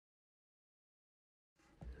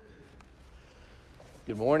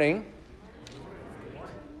Good morning.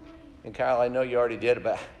 And Kyle, I know you already did it,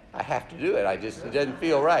 but I have to do it. It doesn't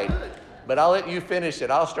feel right. But I'll let you finish it.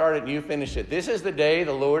 I'll start it and you finish it. This is the day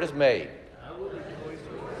the Lord has made.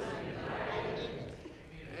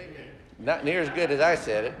 Not near as good as I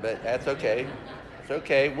said it, but that's okay. It's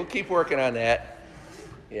okay. We'll keep working on that.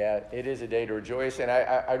 Yeah, it is a day to rejoice. And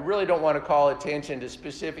I really don't want to call attention to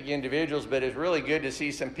specific individuals, but it's really good to see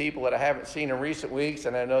some people that I haven't seen in recent weeks.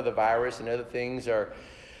 And I know the virus and other things are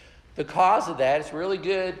the cause of that. It's really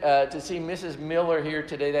good to see Mrs. Miller here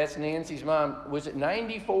today. That's Nancy's mom. Was it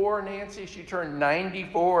 94, Nancy? She turned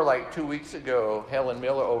 94 like 2 weeks ago, Helen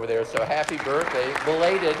Miller over there. So happy birthday.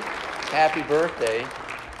 Belated happy birthday.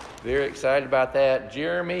 Very excited about that.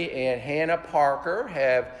 Jeremy and Hannah Parker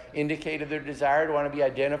have indicated their desire to want to be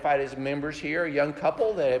identified as members here. A young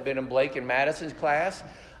couple that have been in Blake and Madison's class.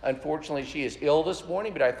 Unfortunately, she is ill this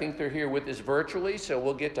morning, but I think they're here with us virtually, so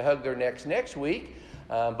we'll get to hug their necks next week.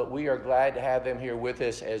 But we are glad to have them here with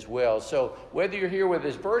us as well. So whether you're here with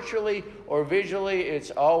us virtually or visually,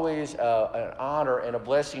 it's always an honor and a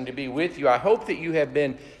blessing to be with you. I hope that you have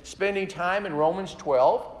been spending time in Romans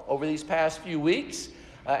 12 over these past few weeks.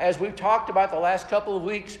 As we've talked about the last couple of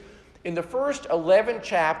weeks, in the first 11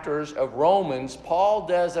 chapters of Romans, Paul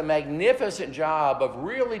does a magnificent job of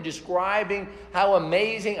really describing how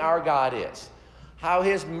amazing our God is. How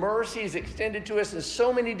his mercy is extended to us in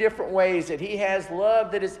so many different ways, that he has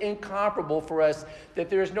love that is incomparable for us, that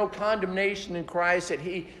there is no condemnation in Christ, that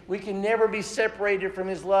we can never be separated from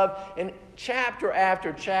his love. And chapter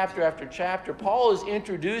after chapter after chapter, Paul is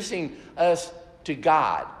introducing us to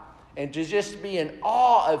God and to just be in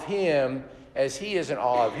awe of him as he is in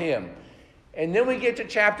awe of him. And then we get to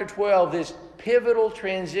chapter 12, this pivotal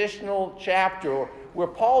transitional chapter where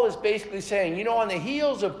Paul is basically saying, on the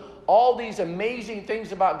heels of all these amazing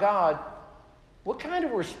things about God, what kind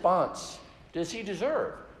of response does he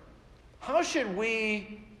deserve? How should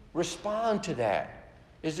we respond to that?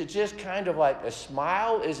 Is it just kind of like a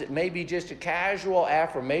smile? Is it maybe just a casual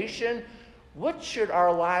affirmation? What should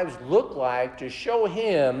our lives look like to show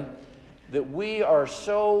him that we are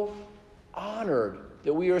so honored,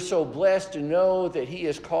 that we are so blessed to know that he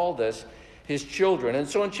has called us his children? And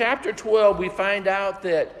so in chapter 12, we find out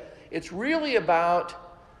that it's really about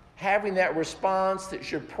having that response that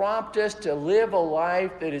should prompt us to live a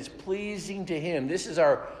life that is pleasing to him. This is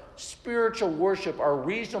our spiritual worship, our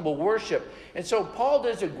reasonable worship. And so Paul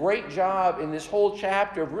does a great job in this whole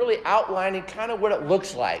chapter of really outlining kind of what it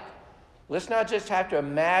looks like. Let's not just have to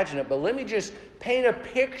imagine it, but let me just paint a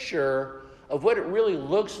picture of what it really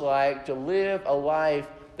looks like to live a life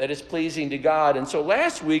that is pleasing to God. And so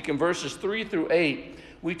last week in verses 3 through 8,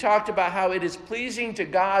 we talked about how it is pleasing to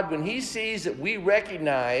God when he sees that we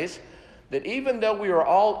recognize that even though we are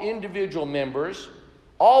all individual members,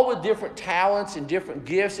 all with different talents and different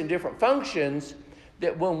gifts and different functions,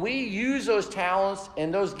 that when we use those talents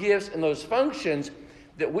and those gifts and those functions,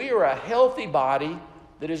 that we are a healthy body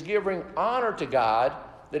that is giving honor to God,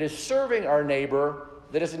 that is serving our neighbor,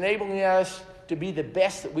 that is enabling us to be the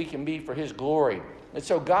best that we can be for his glory. And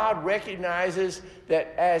so God recognizes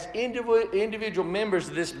that as individual members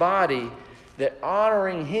of this body, that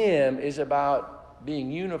honoring him is about being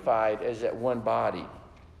unified as that one body.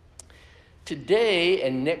 Today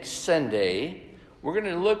and next Sunday, we're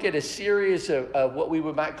going to look at a series of what we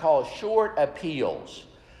might call short appeals.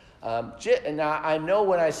 Now, I know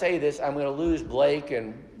when I say this, I'm going to lose Blake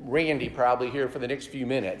and Randy probably here for the next few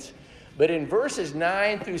minutes. But in verses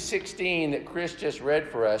 9 through 16 that Chris just read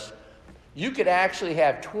for us, you could actually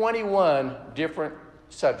have 21 different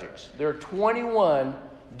subjects. There are 21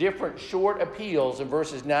 different short appeals in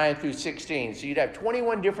verses 9 through 16. So you'd have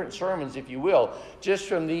 21 different sermons, if you will, just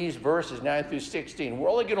from these verses 9 through 16. We're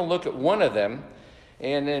only going to look at one of them.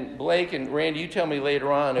 And then Blake and Randy, you tell me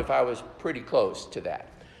later on if I was pretty close to that.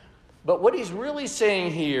 But what he's really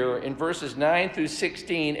saying here in verses 9 through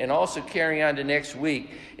 16 and also carrying on to next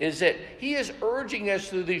week is that he is urging us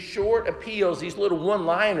through these short appeals, these little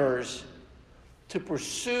one-liners, to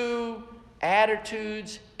pursue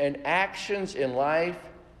attitudes and actions in life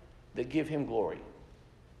that give him glory.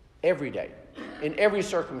 Every day, in every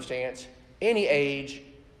circumstance, any age,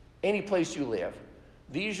 any place you live.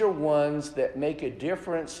 These are ones that make a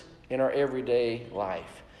difference in our everyday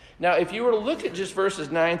life. Now, if you were to look at just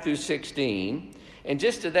verses 9 through 16, and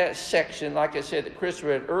just to that section, like I said, that Chris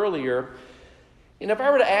read earlier, and if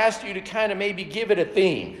I were to ask you to kind of maybe give it a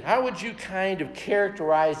theme, how would you kind of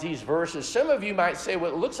characterize these verses? Some of you might say,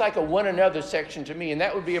 well, it looks like a one another section to me, and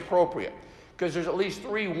that would be appropriate, because there's at least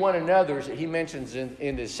 3 one another's that he mentions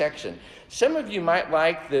in this section. Some of you might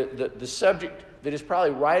like the subject that is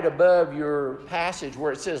probably right above your passage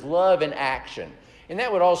where it says love in action. And that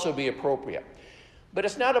would also be appropriate. But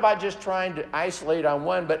it's not about just trying to isolate on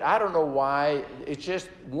one, but I don't know why. It's just,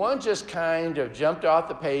 one just kind of jumped off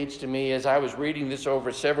the page to me as I was reading this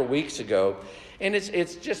over several weeks ago. And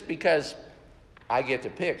it's just because I get to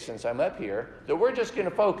pick, since I'm up here, that we're just going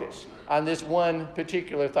to focus on this one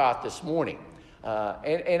particular thought this morning.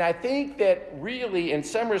 And I think that really, in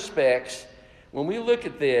some respects, when we look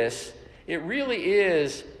at this, it really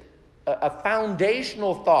is a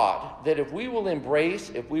foundational thought that if we will embrace,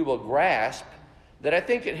 if we will grasp, that I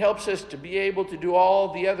think it helps us to be able to do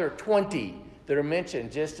all the other 20 that are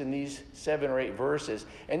mentioned just in these 7 or 8 verses.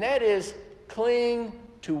 And that is, cling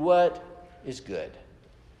to what is good.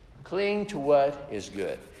 Cling to what is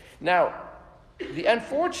good. Now, the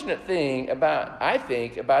unfortunate thing I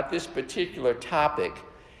think, about this particular topic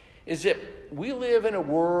is that we live in a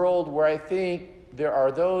world where I think there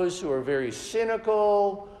are those who are very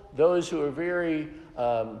cynical, those who are very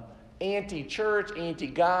anti-church,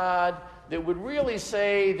 anti-God, that would really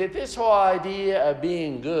say that this whole idea of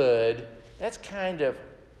being good, that's kind of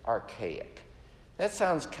archaic. That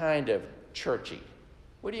sounds kind of churchy.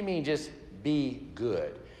 What do you mean just be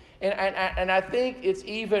good? And I think it's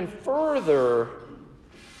even further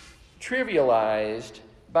trivialized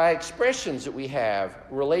by expressions that we have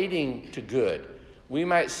relating to good. We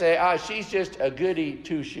might say, she's just a goody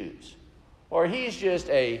two-shoes. Or he's just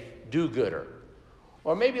a do-gooder.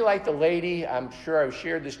 Or maybe like the lady, I'm sure I've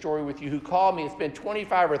shared this story with you, who called me. It's been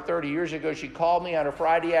 25 or 30 years ago. She called me on a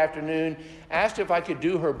Friday afternoon, asked if I could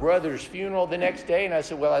do her brother's funeral the next day. And I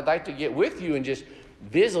said, well, I'd like to get with you and just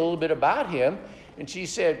visit a little bit about him. And she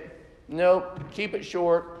said, no, keep it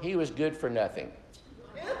short. He was good for nothing.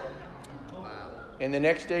 And the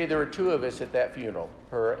next day, there were 2 of us at that funeral,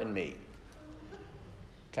 her and me.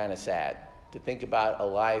 Kind of sad to think about a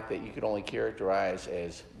life that you could only characterize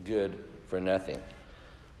as good for nothing.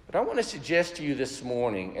 But I want to suggest to you this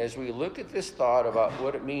morning, as we look at this thought about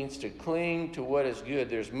what it means to cling to what is good,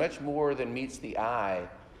 there's much more than meets the eye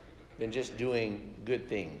than just doing good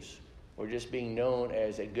things or just being known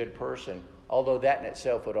as a good person, although that in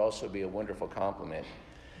itself would also be a wonderful compliment.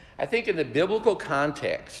 I think in the biblical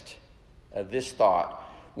context of this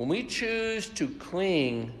thought, when we choose to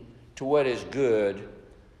cling to what is good,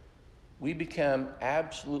 we become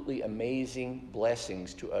absolutely amazing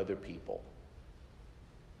blessings to other people.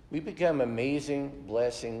 We become amazing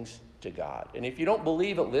blessings to God. And if you don't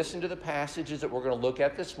believe it, listen to the passages that we're going to look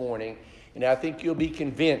at this morning, and I think you'll be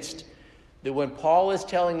convinced that when Paul is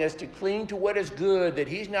telling us to cling to what is good, that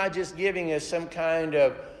he's not just giving us some kind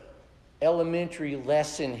of elementary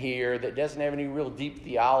lesson here that doesn't have any real deep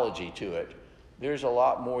theology to it. There's a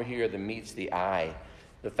lot more here than meets the eye.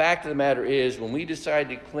 The fact of the matter is, when we decide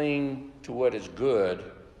to cling to what is good,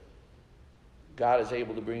 God is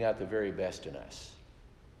able to bring out the very best in us.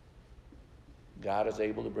 God is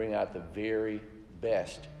able to bring out the very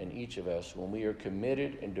best in each of us when we are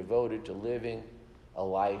committed and devoted to living a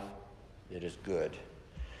life that is good.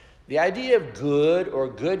 The idea of good or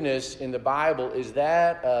goodness in the Bible is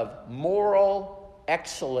that of moral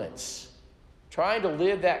excellence. Trying to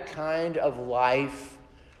live that kind of life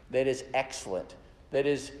that is excellent, that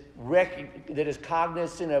is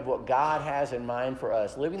cognizant of what God has in mind for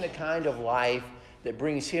us, living the kind of life that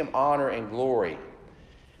brings him honor and glory.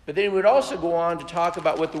 But then he would also go on to talk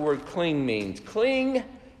about what the word cling means. Cling,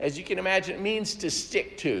 as you can imagine, it means to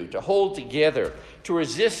stick to hold together, to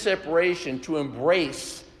resist separation, to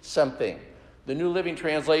embrace something. The New Living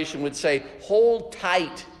Translation would say, hold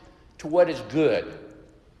tight to what is good.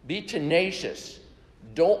 Be tenacious.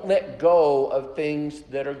 Don't let go of things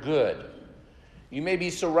that are good. You may be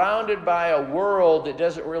surrounded by a world that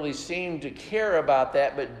doesn't really seem to care about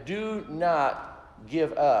that, but do not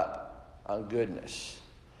give up on goodness.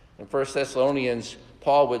 In 1 Thessalonians,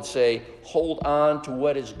 Paul would say, hold on to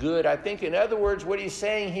what is good. I think, in other words, what he's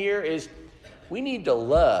saying here is we need to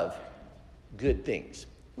love good things.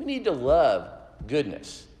 We need to love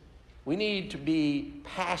goodness. We need to be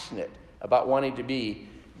passionate about wanting to be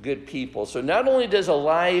good people. So not only does a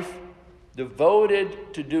life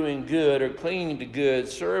devoted to doing good or clinging to good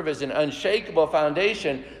serve as an unshakable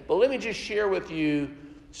foundation, but let me just share with you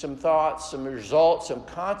some thoughts, some results, some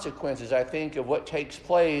consequences, I think, of what takes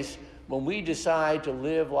place when we decide to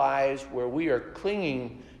live lives where we are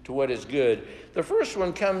clinging to what is good. The first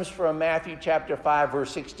one comes from Matthew chapter 5,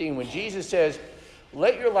 verse 16, when Jesus says,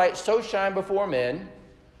 let your light so shine before men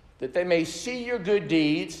that they may see your good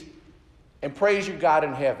deeds and praise your God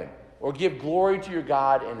in heaven, or give glory to your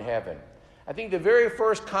God in heaven. I think the very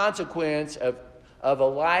first consequence of a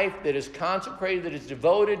life that is consecrated, that is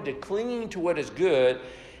devoted to clinging to what is good,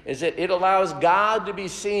 is that it allows God to be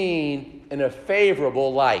seen in a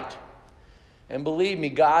favorable light. And believe me,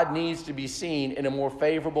 God needs to be seen in a more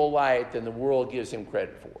favorable light than the world gives him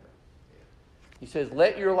credit for. He says,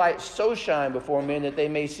 let your light so shine before men that they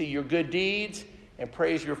may see your good deeds and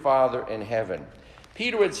praise your Father in heaven.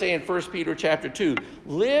 Peter would say in 1 Peter chapter 2,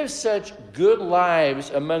 live such good lives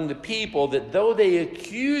among the people that though they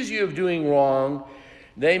accuse you of doing wrong,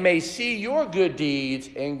 they may see your good deeds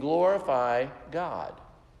and glorify God.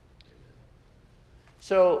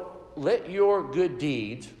 So let your good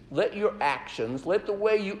deeds, let your actions, let the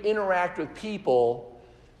way you interact with people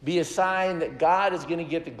be a sign that God is going to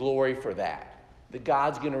get the glory for that. That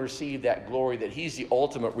God's going to receive that glory, that he's the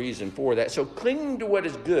ultimate reason for that. So clinging to what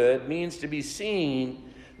is good means to be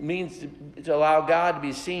seen, means to allow God to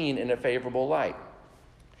be seen in a favorable light.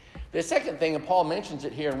 The second thing, and Paul mentions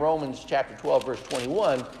it here in Romans chapter 12, verse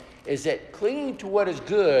 21, is that clinging to what is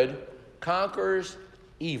good conquers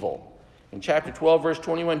evil. In chapter 12, verse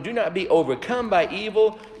 21, do not be overcome by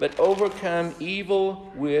evil, but overcome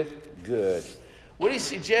evil with good. What he's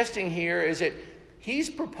suggesting here is that he's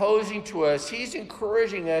proposing to us, he's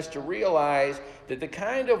encouraging us to realize that the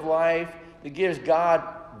kind of life that gives God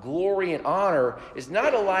glory and honor is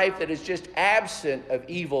not a life that is just absent of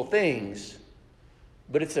evil things,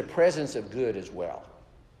 but it's a presence of good as well.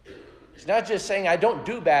 It's not just saying I don't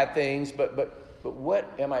do bad things, but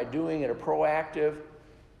what am I doing in a proactive,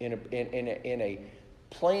 in a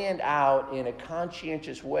planned out, in a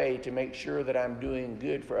conscientious way to make sure that I'm doing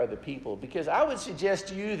good for other people? Because I would suggest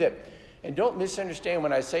to you that, and don't misunderstand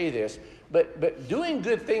when I say this, but doing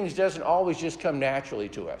good things doesn't always just come naturally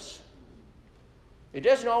to us. It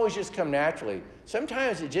doesn't always just come naturally.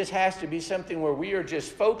 Sometimes it just has to be something where we are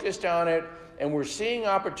just focused on it and we're seeing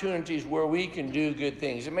opportunities where we can do good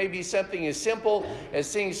things. It may be something as simple as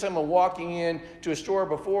seeing someone walking in to a store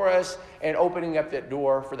before us and opening up that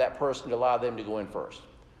door for that person to allow them to go in first.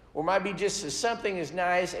 Or it might be just something as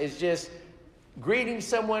nice as just greeting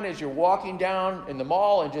someone as you're walking down in the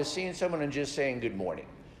mall and just seeing someone and just saying good morning.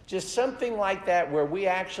 Just something like that where we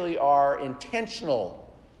actually are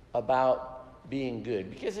intentional about being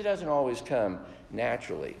good, because it doesn't always come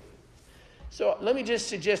naturally. So let me just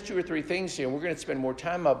suggest 2 or 3 things here, and we're going to spend more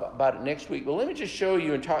time about it next week. But let me just show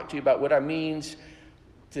you and talk to you about what it means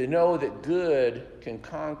to know that good can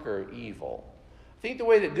conquer evil. I think the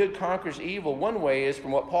way that good conquers evil, one way is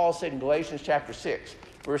from what Paul said in Galatians chapter 6,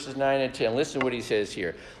 verses 9 and 10. Listen to what he says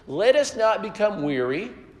here. Let us not become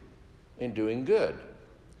weary in doing good,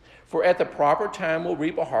 for at the proper time we'll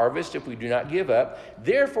reap a harvest if we do not give up.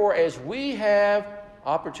 Therefore, as we have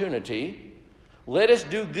opportunity, let us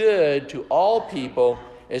do good to all people,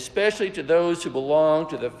 especially to those who belong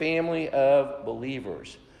to the family of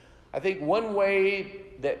believers. I think one way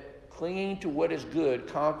that clinging to what is good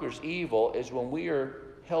conquers evil is when we are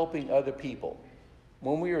helping other people,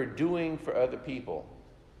 when we are doing for other people.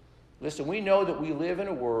 Listen, we know that we live in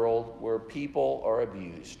a world where people are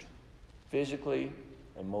abused, physically,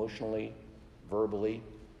 emotionally, verbally,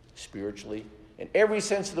 spiritually, in every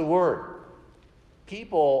sense of the word.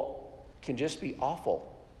 People can just be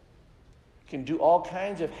awful, can do all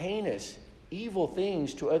kinds of heinous, evil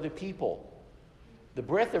things to other people. The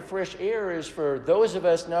breath of fresh air is for those of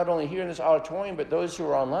us not only here in this auditorium, but those who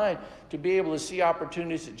are online, to be able to see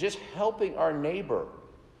opportunities that just helping our neighbor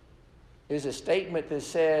is a statement that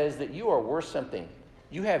says that you are worth something.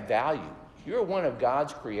 You have value. You're one of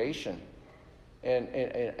God's creation.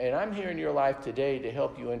 And I'm here in your life today to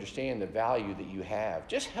help you understand the value that you have.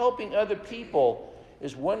 Just helping other people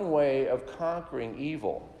is one way of conquering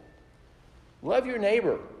evil. Love your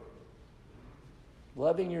neighbor.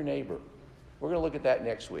 Loving your neighbor. We're going to look at that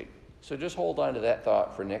next week. So just hold on to that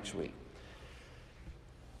thought for next week.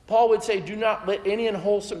 Paul would say, do not let any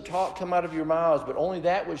unwholesome talk come out of your mouths, but only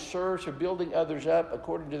that which serves for building others up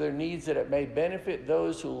according to their needs, that it may benefit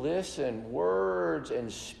those who listen. Words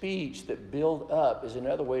and speech that build up is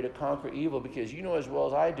another way to conquer evil, because you know as well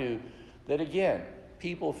as I do that, again,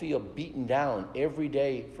 people feel beaten down every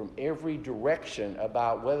day from every direction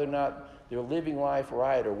about whether or not they're living life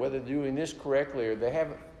right, or whether they're doing this correctly, or they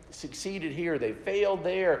haven't succeeded here, they failed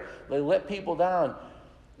there, they let people down.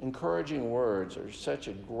 Encouraging words are such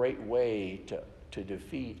a great way to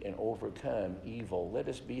defeat and overcome evil. Let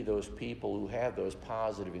us be those people who have those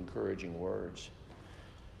positive, encouraging words.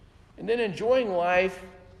 And then enjoying life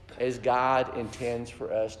as God intends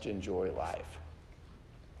for us to enjoy life.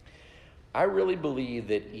 I really believe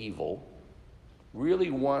that evil really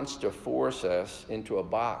wants to force us into a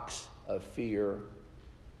box of fear,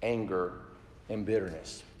 anger, and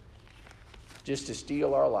bitterness, just to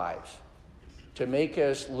steal our lives, to make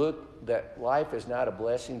us look that life is not a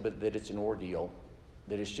blessing, but that it's an ordeal,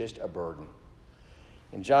 that it's just a burden.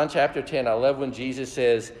 In John chapter 10, I love when Jesus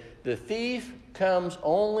says, the thief comes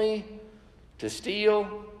only to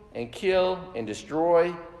steal and kill and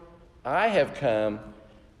destroy. I have come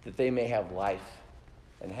that they may have life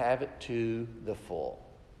and have it to the full.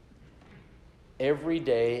 Every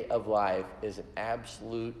day of life is an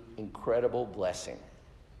absolute incredible blessing.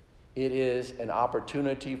 It is an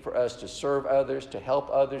opportunity for us to serve others, to help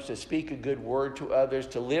others, to speak a good word to others,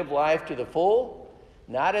 to live life to the full,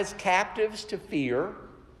 not as captives to fear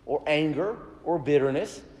or anger or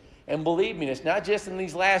bitterness. And believe me, it's not just in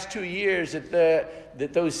these last 2 years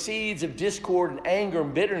that those seeds of discord and anger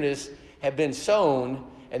and bitterness have been sown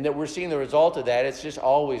and that we're seeing the result of that. It's just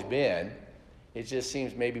always been. It just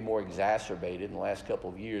seems maybe more exacerbated in the last couple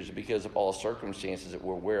of years because of all circumstances that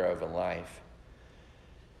we're aware of in life.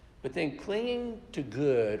 But then clinging to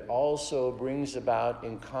good also brings about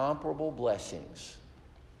incomparable blessings,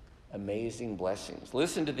 amazing blessings.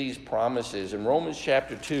 Listen to these promises. In Romans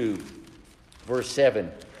chapter 2, verse 7,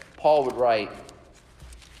 Paul would write,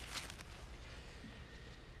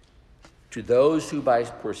 "To those who by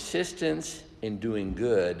persistence in doing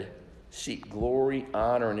good seek glory,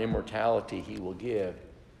 honor, and immortality, he will give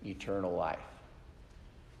eternal life."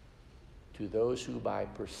 To those who by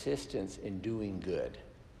persistence in doing good.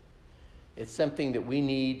 It's something that we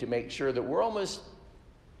need to make sure that we're almost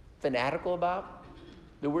fanatical about,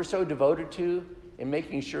 that we're so devoted to in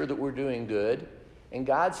making sure that we're doing good. And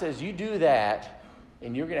God says, you do that,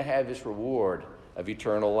 and you're going to have this reward of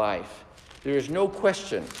eternal life. There is no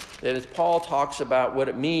question that as Paul talks about what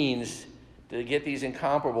it means to get these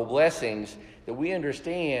incomparable blessings, that we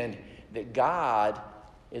understand that God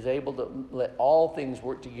is able to let all things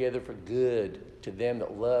work together for good to them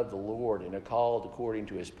that love the Lord and are called according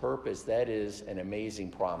to his purpose. That is an amazing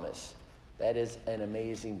promise. That is an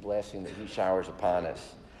amazing blessing that he showers upon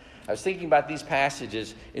us. I was thinking about these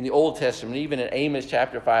passages in the Old Testament, even in Amos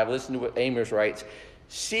chapter 5. Listen to what Amos writes.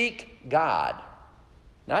 "Seek God,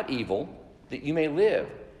 not evil, that you may live.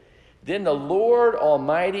 Then the Lord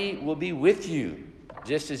Almighty will be with you,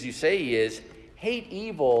 just as you say he is. Hate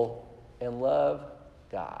evil and love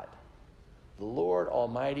God." The Lord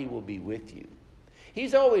Almighty will be with you.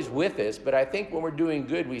 He's always with us, but I think when we're doing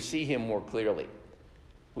good, we see him more clearly.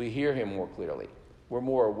 We hear him more clearly. We're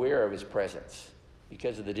more aware of his presence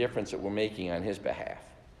because of the difference that we're making on his behalf.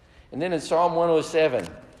 And then in Psalm 107,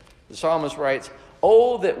 the psalmist writes,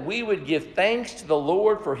 "Oh, that we would give thanks to the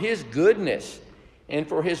Lord for his goodness and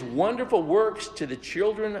for his wonderful works to the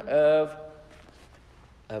children of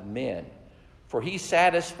men. For he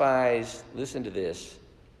satisfies," listen to this,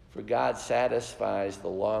 "for God satisfies the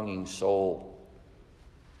longing soul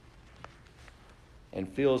and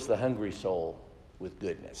fills the hungry soul with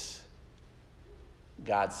goodness."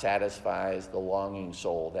 God satisfies the longing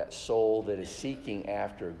soul, that soul that is seeking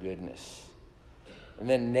after goodness. And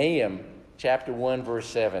then Nahum chapter 1, verse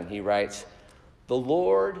 7, he writes, "The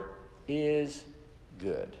Lord is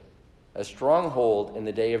good, a stronghold in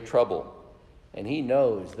the day of trouble, and he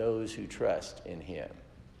knows those who trust in him."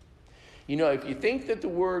 You know, if you think that the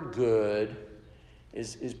word good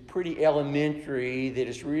is pretty elementary, that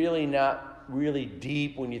it's really not really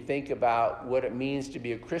deep when you think about what it means to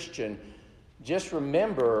be a Christian, just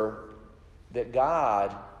remember that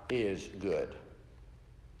God is good.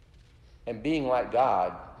 And being like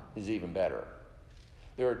God is even better.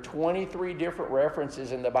 There are 23 different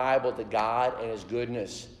references in the Bible to God and his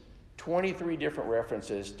goodness. 23 different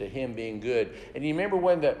references to him being good. And you remember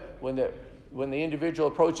when the individual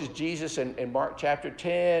approaches Jesus in Mark chapter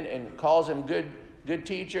 10 and calls him good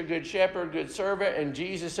teacher, good shepherd, good servant, and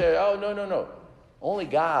Jesus said, "Oh, no. Only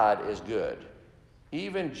God is good."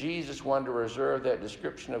 Even Jesus wanted to reserve that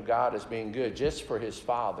description of God as being good just for his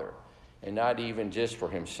Father and not even just for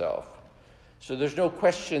himself. So there's no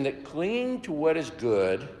question that clinging to what is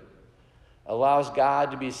good allows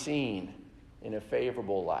God to be seen in a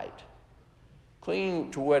favorable light.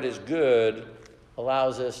 Clinging to what is good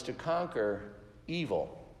allows us to conquer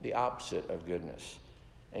evil, the opposite of goodness.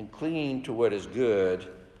 And clinging to what is good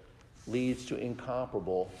leads to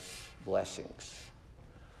incomparable blessings.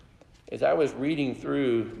 As I was reading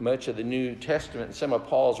through much of the New Testament and some of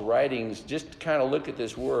Paul's writings, just to kind of look at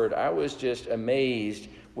this word, I was just amazed,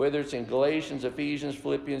 whether it's in Galatians, Ephesians,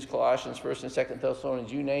 Philippians, Colossians, 1st and 2nd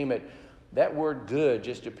Thessalonians, you name it, that word good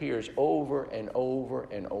just appears over and over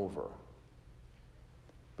and over.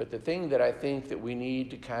 But the thing that I think that we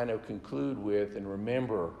need to kind of conclude with and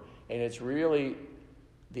remember, and it's really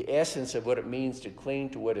the essence of what it means to cling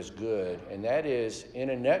to what is good, and that is, in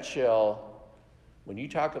a nutshell, when you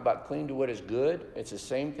talk about cling to what is good, it's the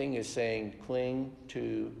same thing as saying cling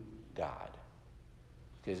to God.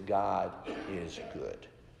 Because God is good.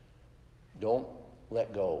 Don't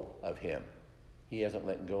let go of him. He has not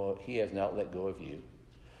let go of you.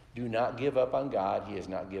 Do not give up on God. He has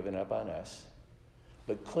not given up on us.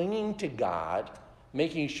 But clinging to God,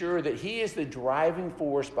 making sure that he is the driving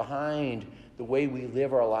force behind the way we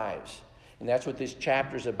live our lives. And that's what this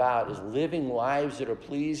chapter is about, is living lives that are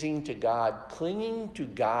pleasing to God. Clinging to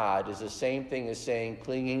God is the same thing as saying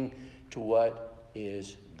clinging to what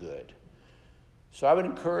is good. So I would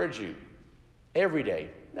encourage you every day,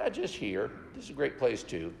 not just here, this is a great place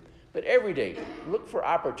too, but every day, look for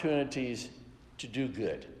opportunities to do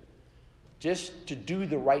good. Just to do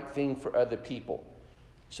the right thing for other people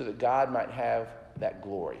so that God might have that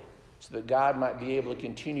glory, so that God might be able to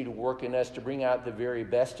continue to work in us to bring out the very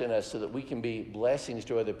best in us so that we can be blessings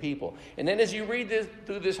to other people. And then as you read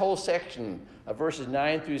through this whole section of verses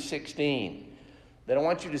 9 through 16, then I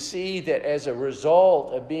want you to see that as a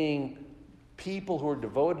result of being people who are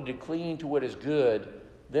devoted to clinging to what is good,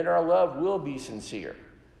 then our love will be sincere.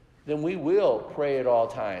 Then we will pray at all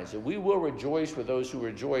times, that we will rejoice with those who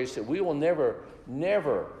rejoice, that we will never,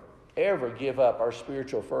 ever give up our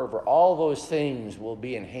spiritual fervor. All those things will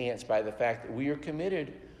be enhanced by the fact that we are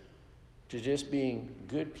committed to just being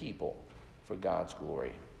good people for God's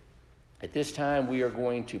glory. At this time, we are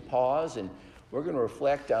going to pause and we're going to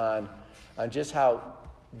reflect on just how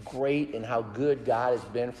great and how good God has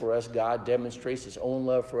been for us. God demonstrates his own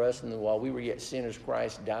love for us, and while we were yet sinners,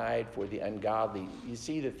 Christ died for the ungodly. You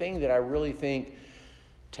see, the thing that I really think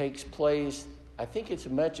takes place, I think it's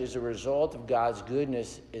much as a result of God's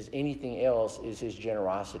goodness as anything else, is his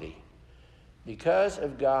generosity. Because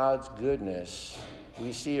of God's goodness,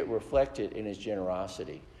 we see it reflected in his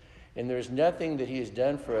generosity. And there's nothing that he has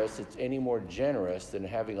done for us that's any more generous than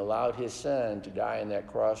having allowed his son to die on that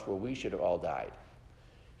cross where we should have all died.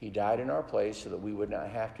 He died in our place so that we would not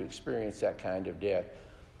have to experience that kind of death.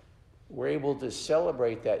 We're able to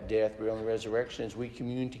celebrate that death, burial, and resurrection as we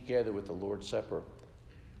commune together with the Lord's Supper.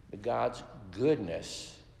 But God's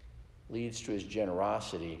goodness leads to his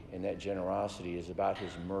generosity, and that generosity is about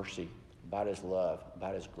his mercy, about his love,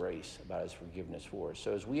 about his grace, about his forgiveness for us.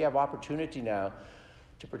 So as we have opportunity now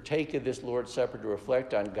to partake of this Lord's Supper, to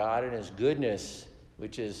reflect on God and his goodness,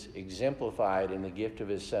 which is exemplified in the gift of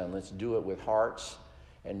his Son, let's do it with hearts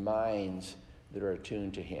and minds that are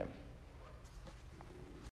attuned to him.